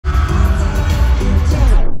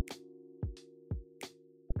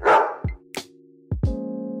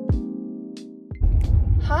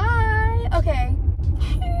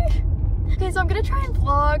Okay, so I'm gonna try and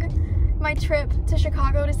vlog my trip to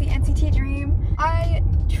Chicago to see NCT Dream. I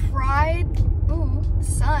tried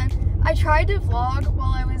to vlog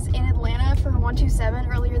while I was in Atlanta for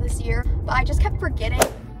 127 earlier this year, but I just kept forgetting.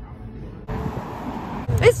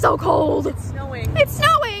 It's so cold. It's snowing. It's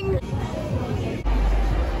snowing.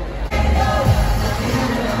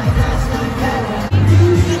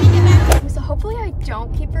 So hopefully I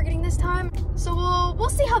don't keep forgetting this time. So we'll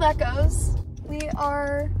see how that goes. We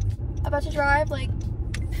are about to drive like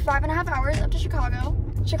 5.5 hours up to Chicago.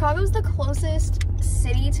 Chicago is the closest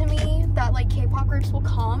city to me that like K-pop groups will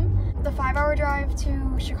come. The 5-hour drive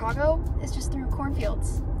to Chicago is just through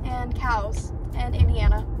cornfields and cows and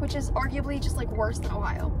Indiana, which is arguably just like worse than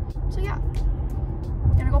Ohio. So yeah,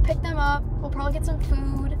 we're gonna go pick them up. We'll probably get some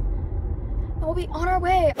food and we'll be on our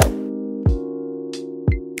way.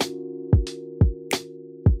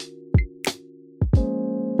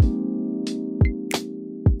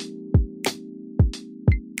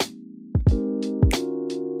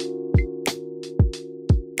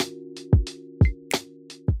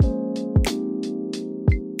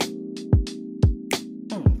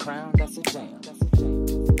 Crown, that's a jam.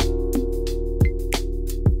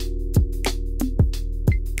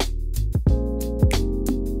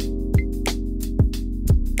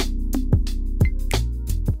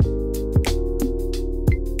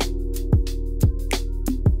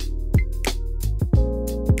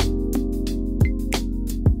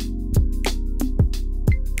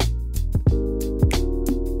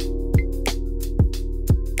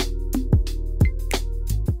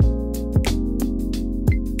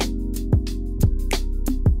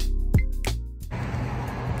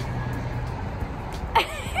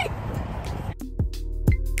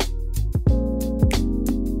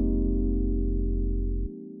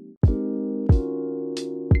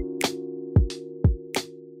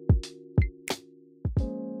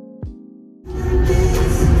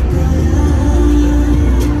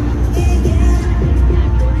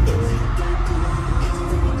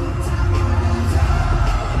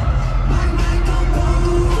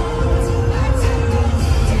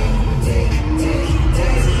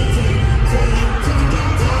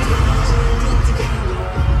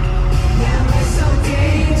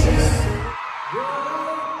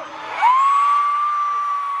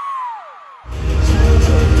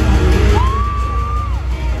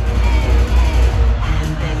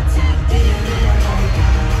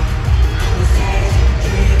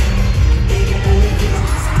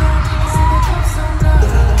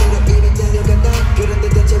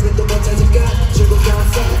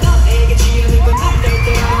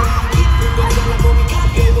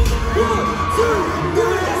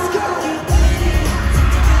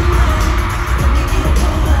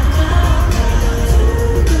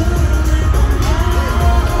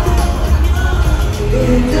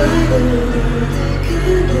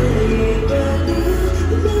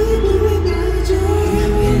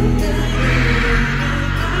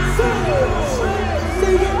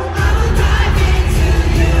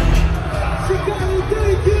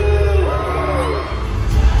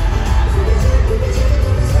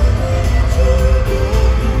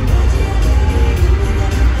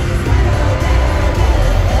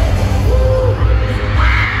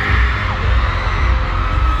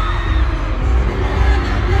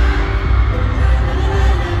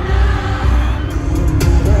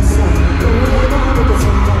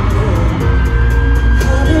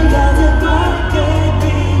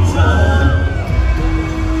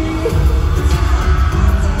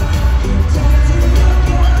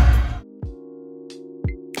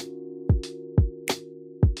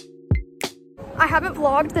 I haven't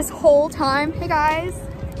vlogged this whole time, hey guys,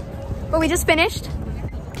 but we just finished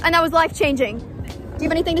and that was life-changing. Do you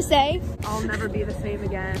have anything to say? I'll never be the same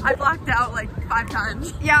again. I blacked out like 5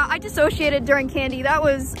 times. Yeah, I dissociated during Candy. I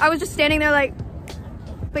was just standing there like,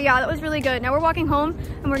 but yeah, that was really good. Now we're walking home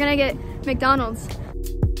and we're gonna get McDonald's.